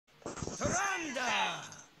Surrender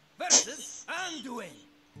versus Anduin.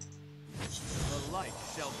 The light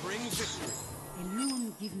shall bring victory.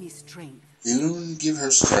 Elune give me strength. Elune give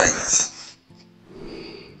her strength.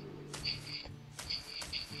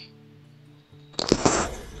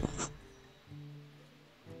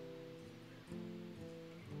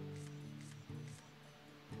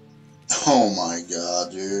 Oh my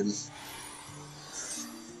god, dude. Is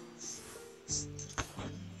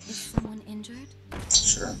someone injured?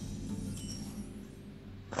 Sure.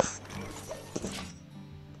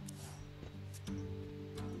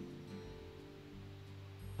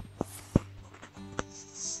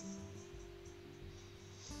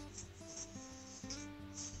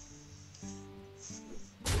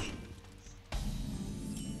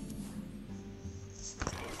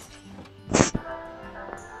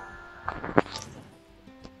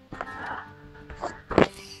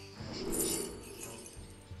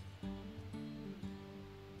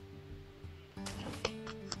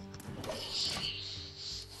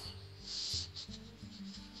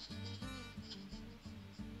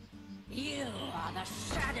 You are the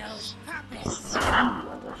shadow's puppets.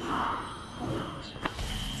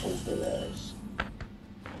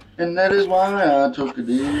 And that is why I took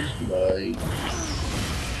this bite.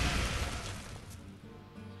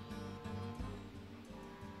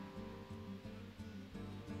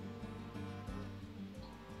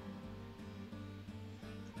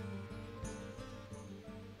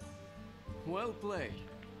 Well played.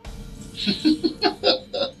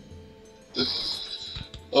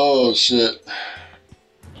 Oh shit.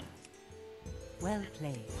 Well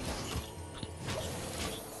played.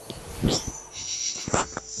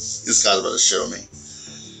 This guy's about to shit on me.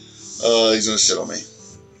 He's gonna shit on me.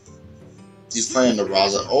 He's playing the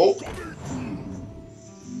Raza. Oh!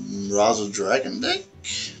 Raza Dragon deck?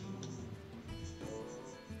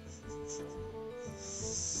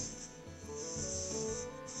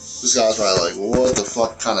 This guy's probably like, what the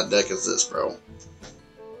fuck kind of deck is this, bro?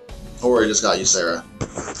 Or he just got you, Sarah.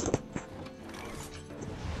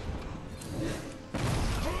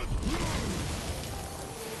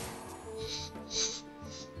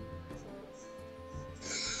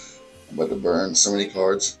 I'm about to burn so many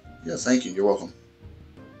cards. Yeah, thank you. You're welcome.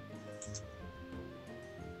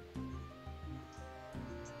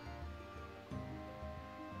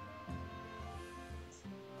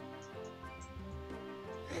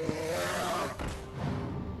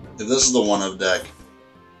 If this is the one-of deck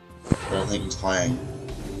that I think he's playing,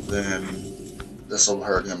 then this will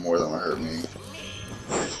hurt him more than it will hurt me.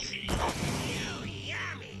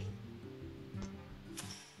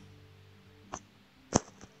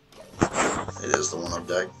 It is the one-of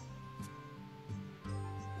deck.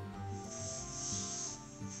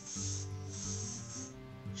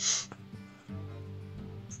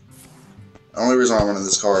 The only reason I'm running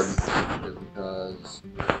this card is because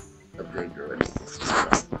upgrade druid.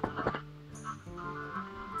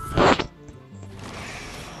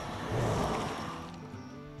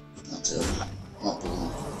 That's it. Not the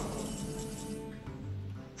one.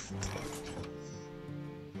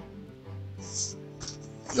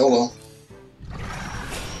 YOLO.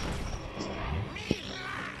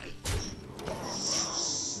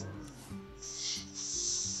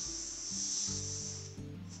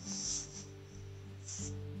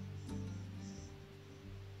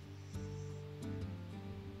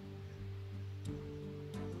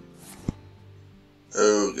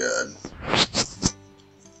 Oh god.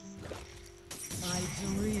 I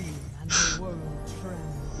dream and the world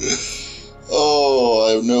trembles. Oh,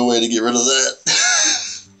 I have no way to get rid of that.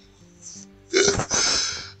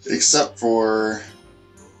 Except for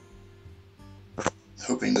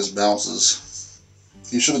hoping this bounces.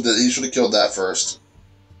 He should have killed that first.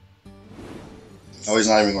 Oh, he's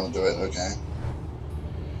not even going to do it. Okay.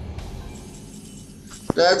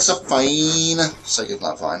 That's a fine. Second's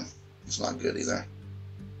not fine. It's not good either.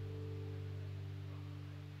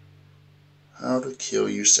 How to kill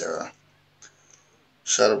you, Sarah.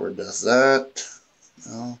 Shadow Word does that.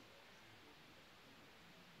 No.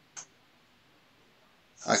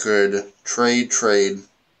 I could trade Dragonfire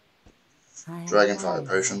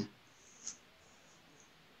Potion.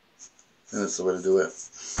 I think that's the way to do it.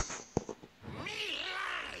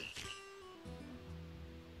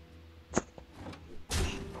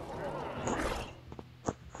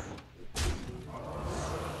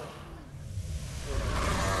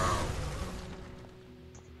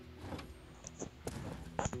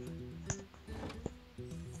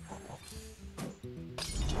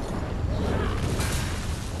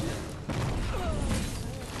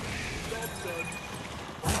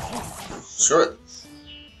 Screw it.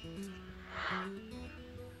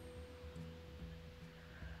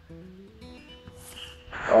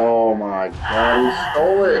 Oh my god, he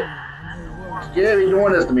stole it! You can't be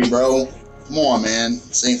doing this to me, bro. Come on, man.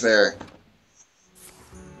 This ain't fair.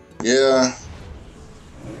 Yeah.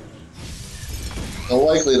 The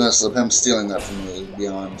likeliness of him stealing that from me is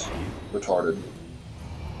beyond retarded.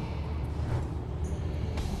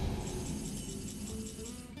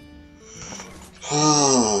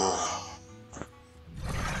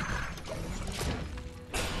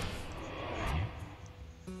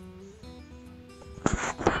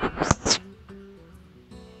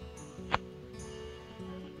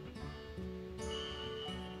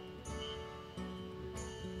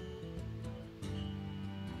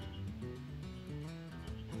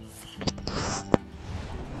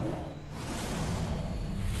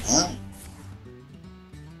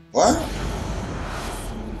 What?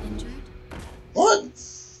 What?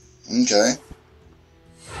 Okay.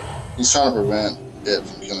 He's trying to prevent it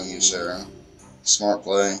from killing you, Sarah. Smart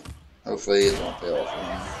play. Hopefully it won't pay off for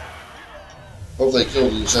him. Hopefully it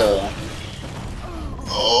killed you, Sarah.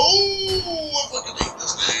 Oh, I fucking hate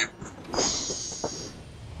this game.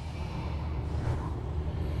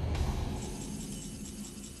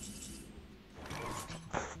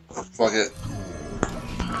 Fuck it.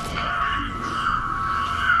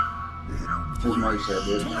 Here's my set,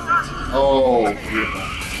 dude. Oh, beautiful.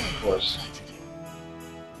 Of course.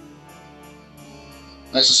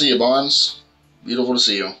 Nice to see you, Bonds. Beautiful to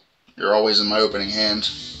see you. You're always in my opening hand.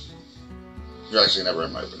 You're actually never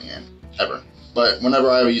in my opening hand. Ever. But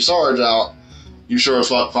whenever I have you Sarge out, you sure as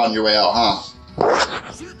fuck found your way out, huh?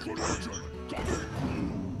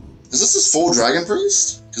 Is this his full Dragon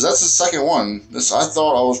Priest? Because that's his second one. This I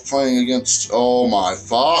thought I was playing against... Oh my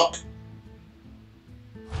fuck.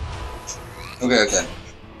 Okay.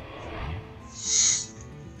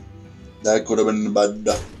 That could have been bad.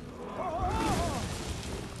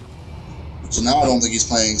 So now I don't think he's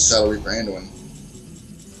playing Shadow Reaper Anduin.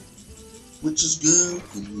 Which is good.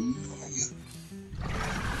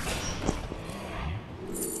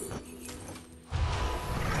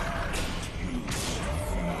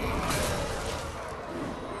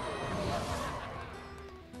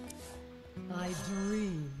 I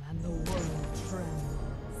dream and the world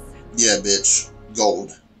trembles. Yeah, bitch.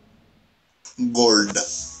 Gold. Gold.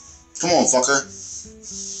 Come on, fucker.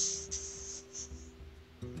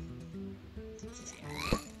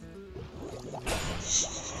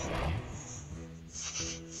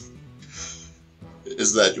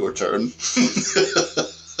 Is that your turn?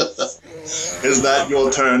 Is that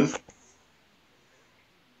your turn?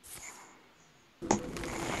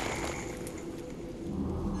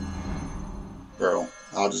 Bro,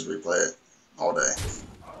 I'll just replay it all day.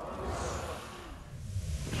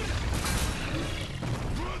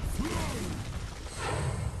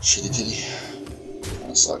 Shitty titty.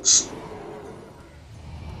 That sucks.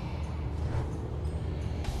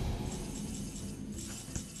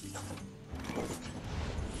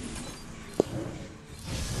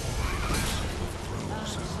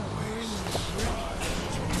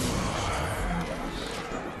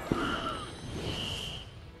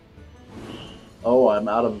 Oh, I'm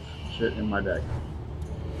out of shit in my deck.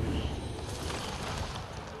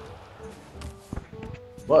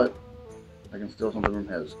 But I can steal something from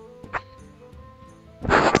his.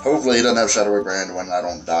 Hopefully he doesn't have Shadow Reaper Hand when I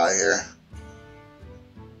don't die here.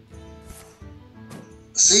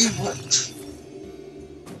 See what?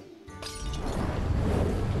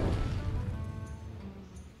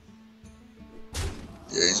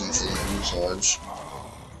 Yeah, he's gonna take a charge.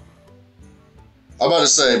 I'm about to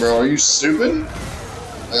say, bro, are you stupid?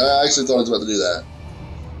 I actually thought I was about to do that.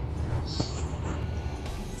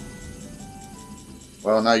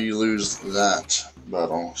 Well, now you lose that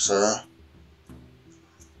battle, sir.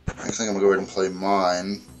 I think I'm gonna go ahead and play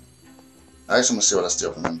mine. Actually, I'm gonna see what I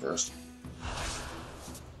steal from him first.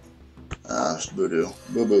 Just Voodoo.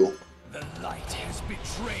 Boo boo. The light has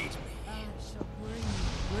betrayed me. I shall bring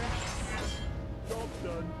you rest. Job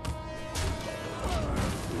done.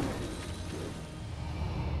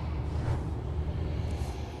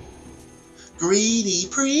 Greedy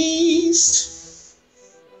priest.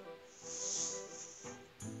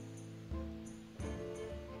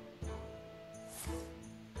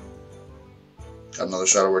 Got another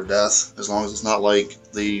Shadow Word Death, as long as it's not like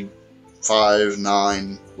the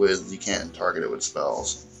 5/9 with you can't target it with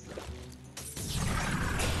spells.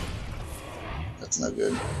 That's no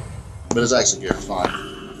good. But it's actually good, it's fine.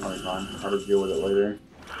 Probably fine. I'll just deal with it later.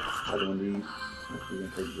 Other one of these. We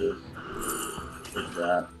can take this. Take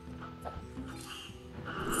that.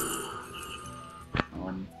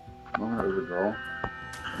 I'm gonna overdraw.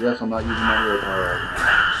 Yes, I'm not using my hero power.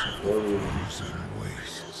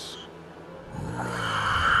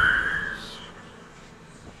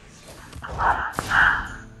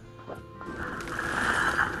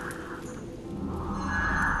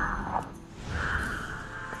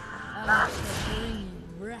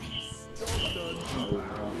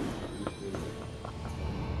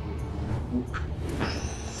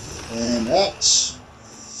 that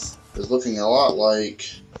is looking a lot like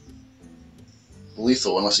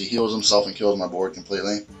lethal unless he heals himself and kills my board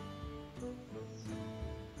completely.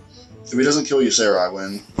 If he doesn't kill you, Sarah, I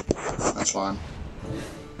win. That's fine.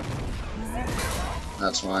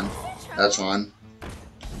 That's fine. That's fine.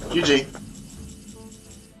 GG.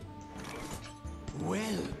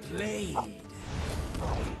 Well played.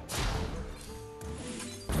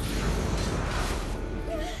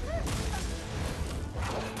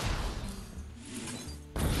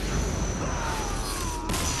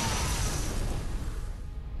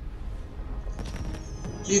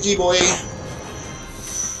 GG, boy.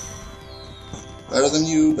 Better than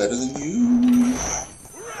you, better than you.